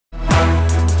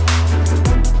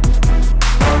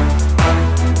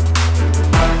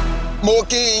mo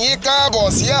kí yín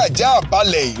káàbọ̀ sí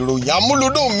àjààbálẹ̀ ìròyìn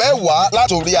amúlùdùn mẹ́wàá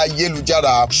látòrí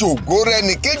ayélujára.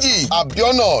 Ṣògorẹ́nìkejì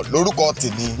Abíọ́nà lórúkọ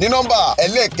tèmi. Ní nọ́mbà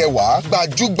ẹlẹ́ẹ̀kẹwàá,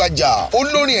 gbajúgbajà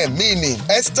olórin ẹ̀mí ni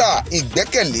Esther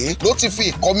Igbekele ló ti fi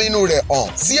ìkọminú rẹ̀ hàn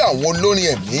sí àwọn olórin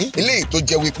ẹ̀mí eléyìí tó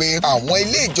jẹ́ wípé àwọn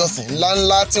ilé ìjọsìn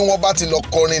ńláńlá tí wọ́n bá ti lọ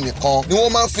kọrin nìkan ni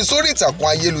wọ́n máa ń fi sórí ìtàkùn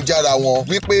ayélujára wọn,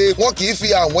 wípé wọn kì í fi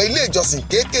àwọn ilé ìjọsìn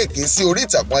kéékèèké sí orí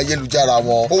ìtàkùn ayélujára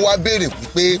wọn. Ó wá béèrè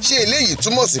wípé ṣé eléyìí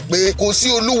túmọ̀ sí pé kò sí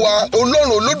Olúwa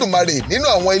Ọlọ́run Olódùmarè nínú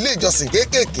àwọn ilé ìjọsìn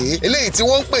kéékèèké eléyìí tí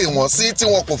wọ́n ń pè wọ́n sí tí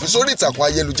wọn kò fi sórí ìtàkùn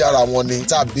ayélujára wọn ni,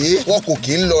 tàbí wọn kò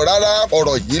kì í lọ rárá.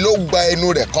 Ọ̀rọ̀ yìí ló gba ẹnu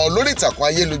rẹ̀ kan lórí ìtàkùn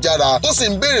ayélujára tó sì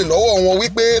ń béèrè lọ́wọ́ wọn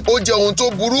wípé ó jẹ́ ohun tó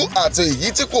burú àti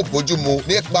èyí tí kò bójúmu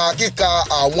nípa kíka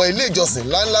àwọn ilé ìjọsìn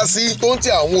ńláńlá sí tó ń ti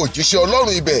àwọn òjíṣẹ́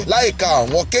Ọlọ́run ibẹ̀ láìka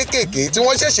àwọn kéékèèké tí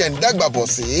wọ́n ṣẹ̀ṣẹ̀ ń dàgbà bọ̀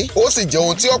sí. Ó sì jẹ́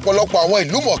ohun tí ọ̀pọ̀lọpọ̀ àwọn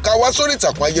ìlú mọ̀ọ́ká wá sórí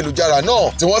ìtàkùn ayélujára náà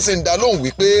tí wọ́n sì ń dá lóhùn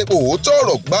wípé òótọ́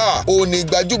ọ̀rọ̀ gbà ó ní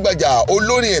gbajúgbajà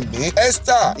olórin ẹ̀mí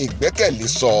Esther Igbekele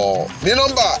sọ. Ní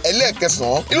nọ́mbà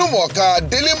ẹlẹ́ẹ̀kẹsàn-án, ìlúmọ̀ọ́ká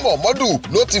Délé Mọ̀mọ́dù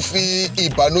ló ti fi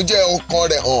ìbànújẹ́ ọkàn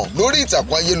rẹ̀ hàn lórí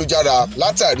ìtàkùn ayélujára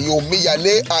látàrí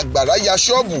omíyalé àgbàrá ya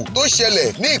ṣọ́ọ̀bù tó ṣẹlẹ̀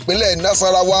ní ìpínlẹ̀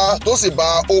Nasarawa tó sì ba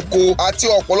oko àti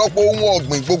ọ̀pọ̀lọpọ̀ ohun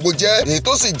ọ̀gbìn gbogbo jẹ́, èyí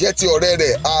tó sì jẹ́ ti ọ̀rẹ́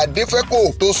rẹ̀ Adéfẹ́kò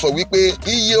tó sọ wípé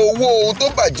iye owó ohun tó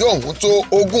bàjẹ́ ọ̀hún tó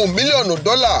 $20 mílíọ̀nù,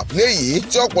 léyìí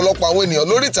tí ọ̀pọ̀lọpọ̀ àwọn ènìyàn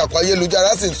lórí ìtàkùn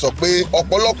ayélujára sì ń sọ pé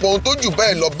ọ̀pọ̀lọpọ̀ ohun tó jù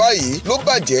bẹ́ẹ̀ lọ báyìí ló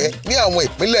bàjẹ́ ní àwọn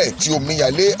ìpínlẹ̀ tí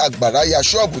omíyalé àgbàrá ya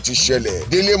ṣọ́ọ̀bù ti ṣẹlẹ̀.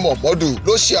 Délé Mọ̀mọ́dù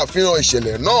ló ṣe àfihàn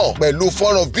ìṣẹ̀lẹ̀ náà pẹ̀lú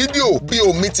fọ́nrán fídíò bí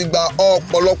omi ti gba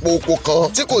ọ̀pọ̀lọpọ̀ oko kan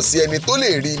tí kò sí ẹni tó lè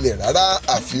rí ilẹ̀ rárá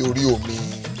àfi orí omi.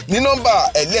 Ní nọ́mbà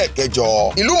ẹlẹ́ẹ̀kẹjọ,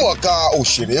 ìlúmọ̀ọ́ká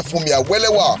òṣèré Fúnmi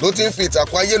Awẹ́lẹ́wà ló ti ń fi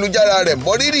ìtàkùn ayélujára rẹ̀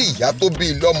mọ́rírì ìyá tó bí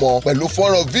i lọ́mọ pẹ̀lú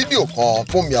fọ́nrán fídíò kan.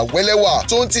 Fúnmi Awẹ́lẹ́wà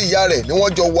tó ń ti ìyá rẹ̀ ni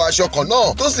wọ́n jọ wọ aṣọ kan náà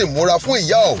tó sì múra fún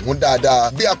ìyá ọ̀hún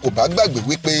dáadáa. Bí a kò bá gbàgbé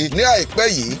wípé ní àìpẹ́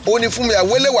yìí ó ní Fúnmi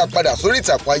Awẹ́lẹ́wà padà sórí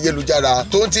ìtàkùn ayélujára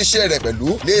tó ń ti iṣẹ́ rẹ̀ pẹ̀lú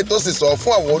lé tó sì sọ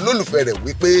fún àwọn olólùfẹ́ rẹ̀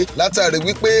wípé látàrí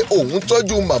wípé òun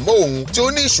tọ́jú màmá òun tí ó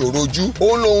ní ìṣòro ojú,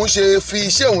 òun lòun ṣe fi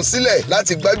iṣẹ́ òun sílẹ̀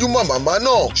láti gbájúmọ̀ màmá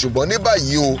náà, ṣùgbọ́n ní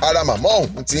báyìí o ara màmá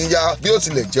ọ̀hún ti ń yá bí ó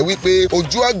tilẹ̀ jẹ́ wípé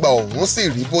ojú àgbà ọ̀hún sì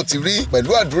rí bó ti rí,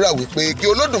 pẹ̀lú àdúrà wípé kí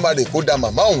Olódùmarè kó dá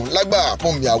màmá ọ̀hún lágbà.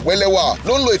 Fúnmi Awẹ́lẹ́wà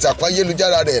ló ń lo ìtàkùn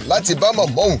ayélujára rẹ̀ láti bá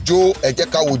màmá ọ̀hún jó. Ẹ jẹ́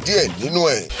ká wo díẹ̀ nínú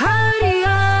ẹ̀.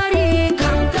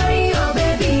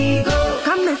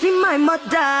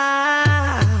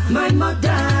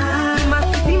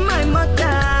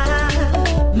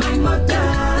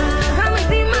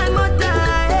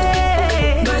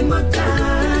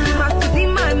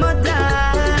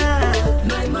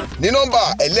 Ní nọ́mbà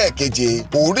ẹlẹ́ẹ̀keje,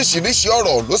 oríṣiríṣi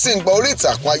ọ̀rọ̀ ló sì ń gba orí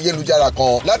ìtàkùn ayélujára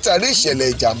kan látàrí ìṣẹ̀lẹ̀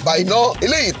ìjàmbá iná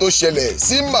eléyìí tó ṣẹlẹ̀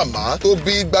sí màmá tó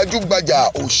bí gbajúgbajà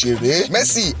òṣèré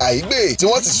Mercy Aigbe tí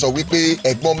wọ́n sì sọ wípé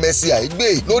ẹ̀gbọ́n Mercy Aigbe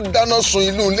ló dáná sun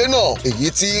inú ilé náà, èyí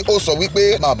tí ó sọ wípé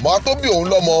màmá tó bí òun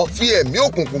lọ́mọ fi ẹ̀mí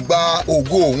òkùnkùn gba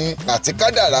ògo òun àti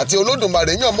kádàrá tí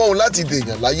Olódùmarè yàn mọ́ òun láti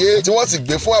dèèyàn láyé tí wọ́n sì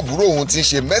gbé fún àbúrò òun tí í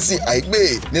ṣe Mercy Aigbe.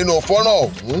 Nínú fọ́nrán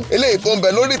ọ̀hún eléyìí tó ń bẹ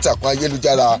lórí ìtàkùn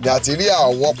ayélujára ni a ti rí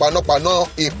àwọn panápaná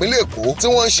ìpínlẹ̀ Èkó tí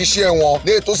wọ́n ń ṣiṣẹ́ wọn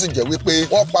léè tó sì jẹ́ wípé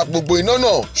wọ́n pa gbogbo iná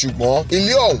náà, ṣùgbọ́n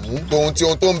ilé ọ̀hún tóhun tí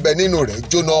ohun tó ń bẹ nínú rẹ̀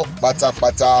jóná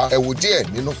pátápátá. Ẹ wò díẹ̀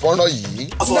nínú fọ́nrán yìí.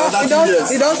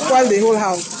 It don't spoil the whole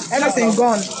house. Everything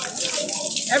gone.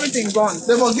 Everything gone.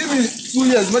 They must give me 2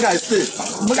 years make I stay.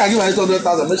 Make I give my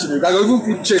 800,000. Make sure I go even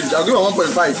keep change. I'll give her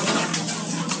 1.5.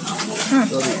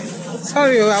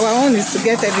 Sorry, our own is to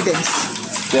get evidence.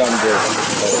 Yeah, I'm there.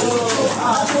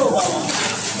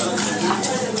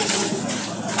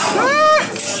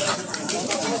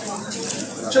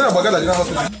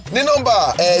 Ní nọ́mbà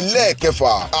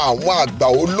ẹlẹ́ẹ̀kẹfà, àwọn àgbà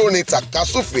olórin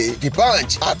takasúfè D'banj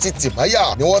àti Timaya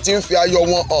ni wọ́n ti ń fi ayọ̀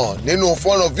wọn hàn nínú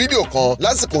fọ́nrán fídíò kan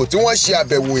lásìkò tí wọ́n ṣe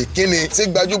àbẹ̀wò ìkíni sí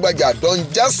gbajúgbajà Don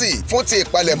Jazzy fún ti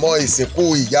ìpalẹ̀mọ́ ìsìnkú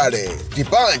ìyá rẹ̀.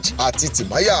 D'banj àti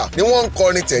Timaya ni wọ́n ń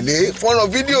kọrin tẹ̀lé fọ́nrán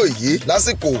fídíò yìí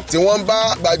lásìkò tí wọ́n ń bá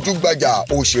gbajúgbajà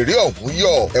òṣèré ọ̀hún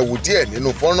yọ̀. Ẹ wò díẹ̀ nínú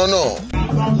fọ́nrán náà.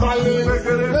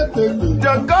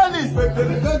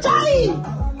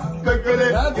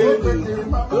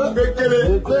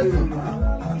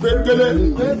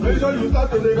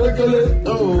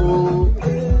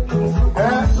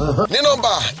 Ní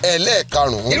nọ́mbà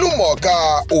ẹlẹ́ẹ̀karùn-ún, ìlúmọ̀ọ́ká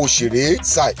òṣèré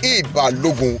Saheed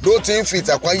Balogun ló ti ń fi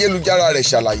ìtàkùn ayélujára rẹ̀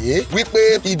ṣàlàyé wípé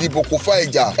ìdìbò kò fa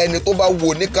ìjà, ẹni tó bá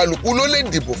wo ní kálukú ló lè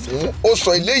dìbò fún. Ó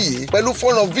sọ eléyìí pẹ̀lú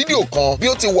fọ́nrán fídíò kan bí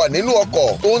ó ti wà nínú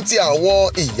ọkọ̀ tó ń ti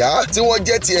àwọn ìyá tí wọ́n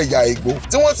jẹ́ ti ẹ̀yà Ìgbò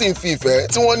tí wọ́n sì ń fi ìfẹ́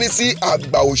tí wọ́n ní sí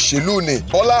àgbà òṣèlú ni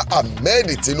Bọ́lá Ahmed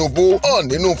Tinubu hàn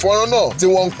nínú fọ́nrán náà tí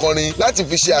wọ́n ń kọrin láti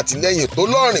fi ṣe àtìlẹ́yìn tó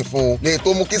lọ́rìn fún un, lè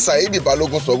tó mú kí Saheed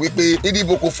Balogun sọ wípé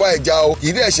ìdìbò kò fa ìjà o, kì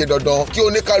í dẹ̀ ṣe dandan kí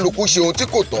oníkálukú ṣe ohun tí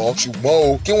kò tọ́ ṣùgbọ́n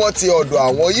o kí wọ́n ti ọ̀dọ̀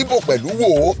àwọn Ìgbò pẹ̀lú wò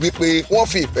ó wípé wọ́n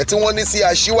fi ìfẹ́ tí wọ́n ní sí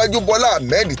aṣíwájú Bọ́lá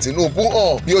Ahmed Tinubu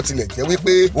hàn bí ó tilẹ̀ jẹ́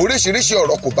wípé oríṣiríṣi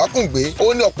ọ̀rọ̀ kò bá kùn gbé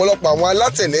ó ní ọ̀pọ̀lọpọ̀ àwọn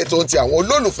alátẹ̀lé tó ń ti àwọn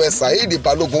olólùfẹ́ Saheed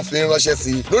Balógun fi ránṣẹ́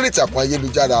sí lórí ìtàkùn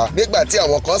ayélujára nígbà tí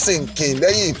àwọn kan sì ń kín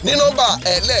lẹ́yìn. ní nọ́mbà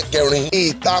ẹlẹ́ẹ̀kẹrin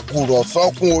ìtakùrọ̀sọ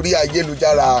kún orí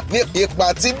ayélujára ní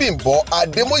ipa tí Bímbọ́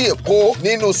Adémóyè kó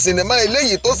nínú sinimá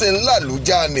eléyìí tó sì ń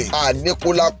làlújáàní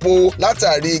àníkúlápó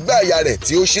látàrí ìgbáàyà rẹ̀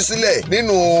tí ó ṣí sílẹ̀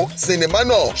nínú sinimá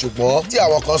náà ṣùgbọ́n tí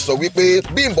àwọn kan sọ wípé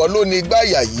Bímbọ́ ló ní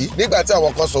ìgbáàyà yìí nígbà tí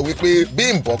àwọn kan sọ wípé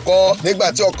Bímbọ́ kọ́ nígbà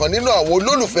tí ọ̀kan nínú àwọn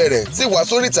olólùfẹ́ rẹ̀ sì wá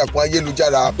sórí ìtàkùn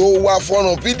ayélujára tó wá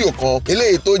fọ́nrán fídíò kan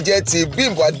eléyìí tó jẹ́ ti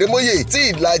Bímbọ́ Adémóyè tí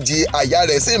ìlàjì àyà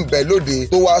rẹ̀ sì ń bẹ lóde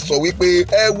tó wá sọ wípé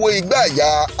ẹ wo ìgbáàyà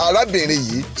arábìnrin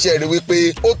yìí ṣe rí wípé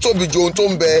ó tóbi ju ohun tó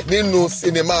ń bẹ nínú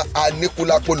sinimá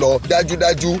àníkúlápó lọ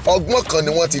dájúdájú ọgbọ́n kan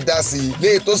ni wọ́n ti dá sí i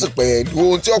léyìí tó sì pẹ̀lú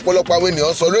ohun tí ọ̀pọ̀lọpọ̀ àwọn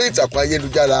ènìyàn sọ lórí ìtàkùn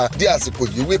ayélujára di àsìkò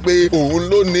yìí wípé òun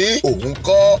ló ní òun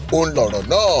kọ́ òun lọ̀rọ̀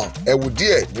náà ẹ wò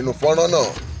díẹ̀ nínú fọ́nrán náà.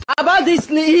 About this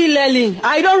e-learning,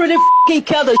 I don't really fucking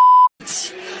care the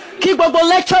shit. Kí gbogbo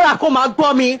lecturer kó máa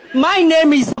gbọ́ mi, my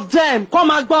name is them, kó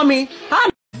máa gbọ́ mi.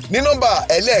 ní nọ́mbà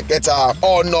ẹlẹ́ẹ̀kẹta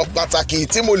ọ̀nà pàtàkì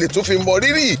tí mo lè tún fi mọ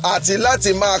rírì àti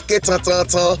láti máa ké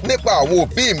tantantan nípa àwọn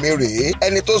òbí mi rèé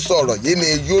ẹni tó sọ ọ̀rọ̀ yìí ni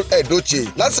Yul Edochie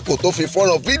lásìkò tó fi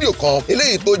fọ́nrán fídíò kan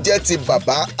eléyìí tó jẹ́ ti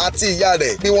bàbá àti ìyá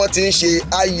rẹ̀ bí wọ́n ti ń ṣe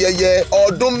ayẹyẹ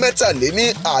ọdún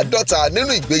 53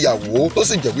 nínú ìgbéyàwó tó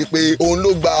sì jẹ́ wípé òun ló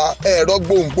gba ẹ̀rọ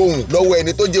gbohùngbohùn lọ́wọ́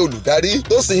ẹni tó jẹ́ olùdarí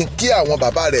tó sì ń kí àwọn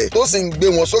bàbá rẹ̀ tó sì ń gbé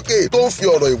wọn sókè tó ń fi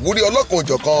ọ̀rọ̀ ìwúrí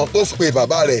ọlọ́kan-ò-jọ̀kan tó fi pe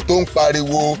bàbá rẹ̀ tó ń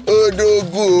pariwo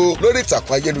ódógún lórí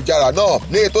ìtàkùn ayélujára náà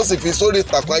léè tó sì fi sórí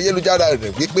ìtàkùn ayélujára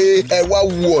rẹ̀ wípé ẹ wá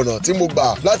wo ọ̀nà tí mo gbà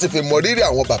láti fi mọ rírì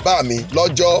àwọn bàbá mi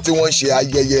lọ́jọ́ tí wọ́n ń ṣe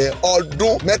ayẹyẹ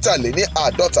ọdún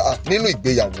 53 nínú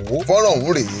ìgbéyàwó fọ́nrán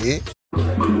ọ̀hún rèé.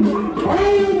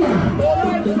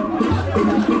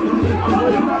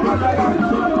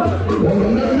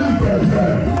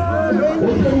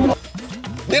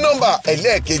 ní nọ́mbà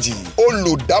ẹlẹ́ẹ̀kejì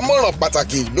olùdámọ̀ràn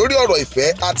pàtàkì lórí ọ̀rọ̀ ìfẹ́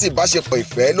àti ìbáṣepọ̀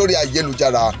ìfẹ́ lórí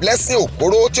ayélujára Blessing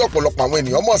Okoro tí ọ̀pọ̀lọpọ̀ àwọn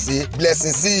ènìyàn mọ̀ sí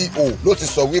Blessing CEO ló ti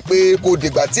sọ wípé kò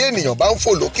dìgbà tí ènìyàn bá ń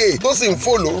fò lókè tó sì ń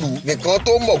fò lóru nìkan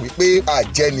tó mọ̀ wípé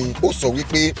àjẹ́ ni ó sọ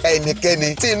wípé ẹnikẹ́ni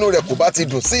tí inú rẹ̀ kò bá ti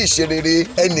dùn sí ìṣerere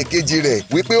ẹnìkejì rẹ̀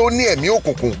wípé ó ní ẹ̀mí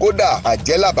òkùnkùn kódà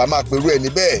àjẹ́ làbá máa perú ẹni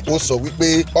bẹ́ẹ̀ ó sọ wípé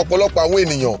ọ̀pọ̀lọpọ̀ àwọn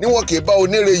ènìyàn ni wọn kì í bá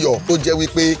onírè yọ̀ tó jẹ́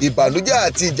wípé ìbànújẹ́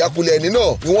àti ìjákulẹ̀ ẹni náà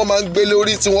ni wọ́n máa ń gbé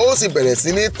lórí tí wọ́n ó sì bẹ̀rẹ̀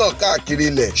sí ní tàn káàkiri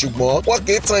ilẹ̀ ṣùgbọ́n wọ́n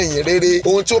kì í tan ìyìn rere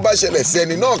ohun tí ó bá ṣẹlẹ̀ sí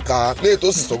ẹni náà ká léè tó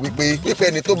sì sọ wípé pípẹ́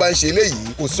ẹni tó bá ń ṣe eléyìí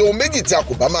kò sí ohun méjì tí a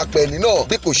kò bá máa pẹ́ ẹni náà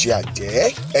bí kò ṣe àjẹ́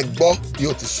ẹ gbọ́ bí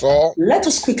ó ti sọ. Let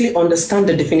us quickly understand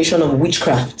the definition of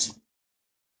witchcraft.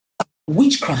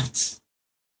 Witchcraft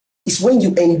is when you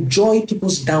enjoy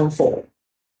people's downfall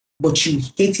but you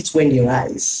hate it when they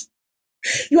rise.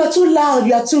 You are too loud,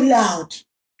 you are too loud.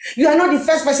 You are not the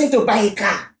first person to buy a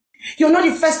car. You're not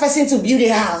the first person to build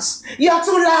a house. You are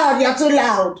too loud, you are too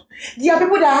loud. There are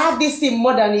people that have this thing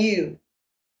more than you.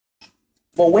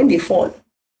 But when they fall,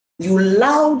 you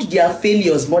laud their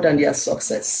failures more than their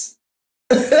success.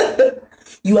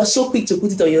 You are so quick to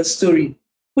put it on your story,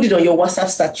 put it on your WhatsApp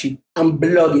status and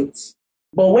blog it.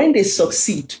 But when they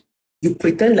succeed, you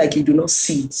pretend like you do not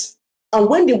see it. And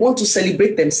when they want to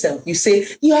celebrate themselves, you say,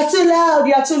 you are too loud,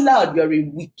 you are too loud, you are a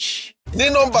witch. ní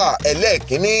nọ́mbà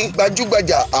ẹlẹ́ẹ̀kínní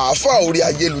gbajúgbajà àáfàá orí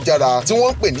ayélujára tí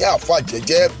wọ́n ń pè ní àáfàá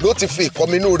jẹ́jẹ́ ló ti fi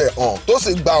ìkọminú rẹ̀ hàn tó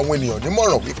sì gba àwọn ènìyàn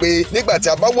nímọ̀ràn wípé nígbà tí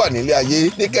a bá wà nílé ayé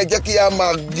ní kẹ́ jẹ́ kí a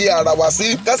máa yí ara wa sí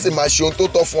ká sì máa ṣe ohun tó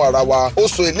tọ́ fún ara wa ó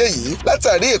sọ eléyìí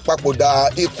látàrí ìpapòdà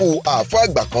ikú àáfàá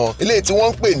àgbà kan eléyìí tí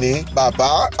wọ́n ń pè ní bàbá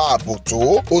àbùtó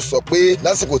ó sọ pé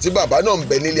lásìkò tí bàbá náà ń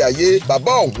bẹ nílé ayé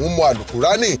bàbá òun mọ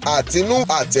àlùkùránì àtinú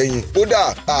àtẹ̀yìn kódà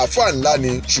àáfàá ńlá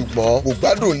ni ṣùgbọ́n kò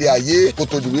gbádùn ilé ayé kó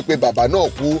tó di wípé bàbá náà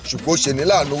kú ṣùgbọ́n ṣe ní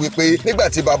láàánú wípé nígbà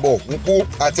tí bàbá òun kú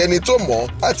àtẹni tó mọ̀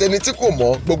àtẹni tí kò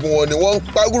mọ̀ gbogbo wọn ni wọ́n ń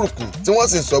párùkù tí wọ́n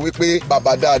sì ń sọ wípé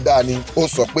bàbá dáadáa ni ó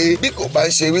sọ pé bí kò bá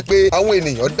ń ṣe wípé àwọn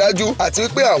ènìyàn dájú àti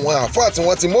wípé àwọn àáfàá tí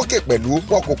wọ́n ti mókè pẹ̀lú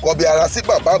wọn kò kọbi ara sí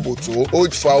bàbá àbòtó ó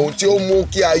fa ohun tí ó mú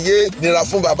kí ayé nira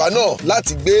fún bàbá náà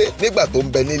láti gbé nígbà tó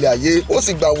ń bẹ nílé ayé ó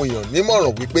sì gba àwọn èèyàn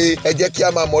nímọ̀ràn wípé ẹ jẹ́ kí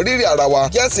a máa mọ rírì ara wa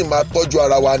kí a sì máa tọ́jú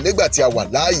ara wa nígbà tí a wà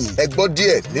láàyè ẹ gbọ́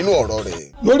díẹ̀ nínú ọ̀rọ̀ rẹ̀.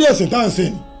 lórí ẹ̀sìn tá à ń ṣe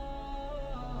ni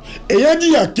èyàn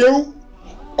jìyà kéwú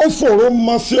ó fòrò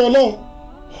mọ sí ọlọ́run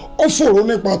ó fòrò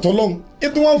nípa tọlọ́run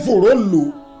ètò wọn fòrò lò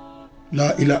la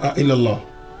ilaha illallah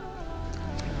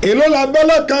èló la bẹ́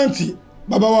lákàǹtì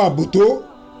bàbá wa àbùtó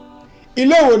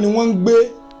ilé ìwò ni wọ́n ń gbé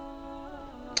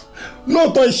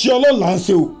lóòótọ́ iṣẹ́ ọlọ́run là ń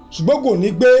ṣe o ṣùgbọ́n kò ní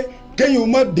gbé kéyìn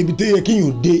má débi tó yẹ kéyìn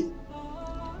ò dé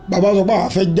bàbá sọ pé àwọn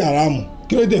afẹ́ jàrá mọ̀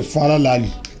kí ló dé fara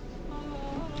lálẹ́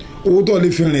owó tó lè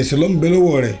fi rìn sí ló ń bẹ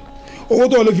lọ́wọ́ rẹ̀ owó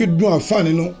tó lè fi dun àǹfààní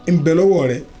nínú ń bẹ lọ́wọ́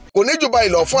rẹ̀. kò ní jù báyìí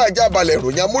lọ fún àjàbalẹ̀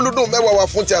ìròyìn amúlùdùn mẹ́wàá wa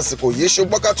fún ti àsìkò yìí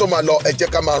ṣùgbọ́n ká tó máa lọ ẹ jẹ́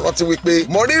ká máa rántí wípé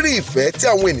mọrírì ìfẹ́ tí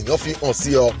àwọn ènìyàn fi hàn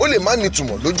sí ọ ó lè má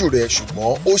nítumọ̀ lójú rẹ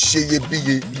ṣùgbọ́n ó ṣe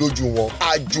iyebíye lójú wọn.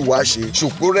 Àjùwà ṣe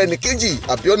Ṣògorẹ́nìkejì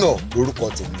Àbíọ́nà lórúkọ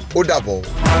tèmi ó dàbọ̀.